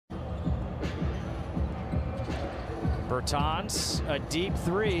Bertans, a deep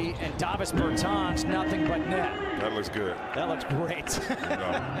three, and Davis Bertans, nothing but net. That looks good. That looks great.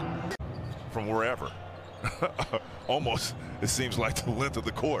 From wherever. Almost, it seems like the length of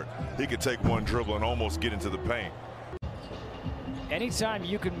the court. He could take one dribble and almost get into the paint. Anytime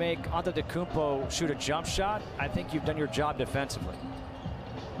you can make Antetokounmpo shoot a jump shot, I think you've done your job defensively.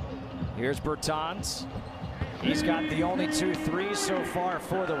 Here's Bertans. He's got the only 2 threes so far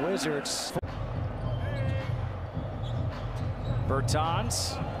for the Wizards.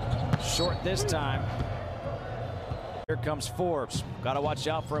 Bertans, short this time. Here comes Forbes. Got to watch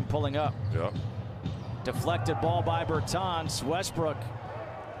out for him pulling up. Yep. Deflected ball by Bertans. Westbrook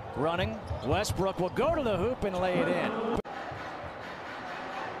running. Westbrook will go to the hoop and lay it in.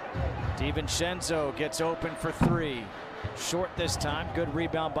 DiVincenzo gets open for 3. Short this time. Good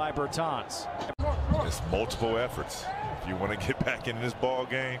rebound by Bertans. It's multiple efforts. If you want to get back in this ball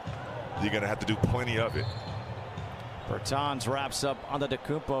game, you're going to have to do plenty of it. Bertans wraps up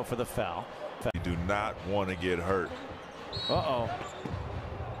Antetokounmpo for the foul. You do not want to get hurt. Uh-oh.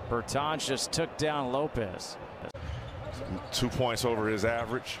 Bertans just took down Lopez. 2 points over his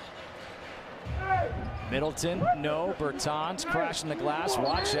average. Middleton, no. Bertans crashing the glass.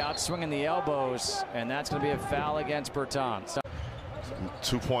 Watch out, swinging the elbows, and that's going to be a foul against Bertans.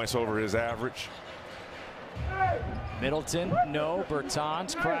 2 points over his average. Middleton, no.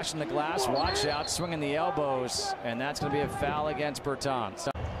 Bertans crashing the glass. Watch out, swinging the elbows, and that's going to be a foul against Bertans.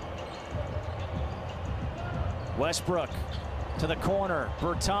 Westbrook to the corner.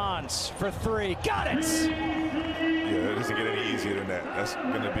 Bertans for 3. Got it! Yeah, it doesn't get any easier than that. That's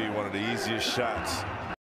going to be one of the easiest shots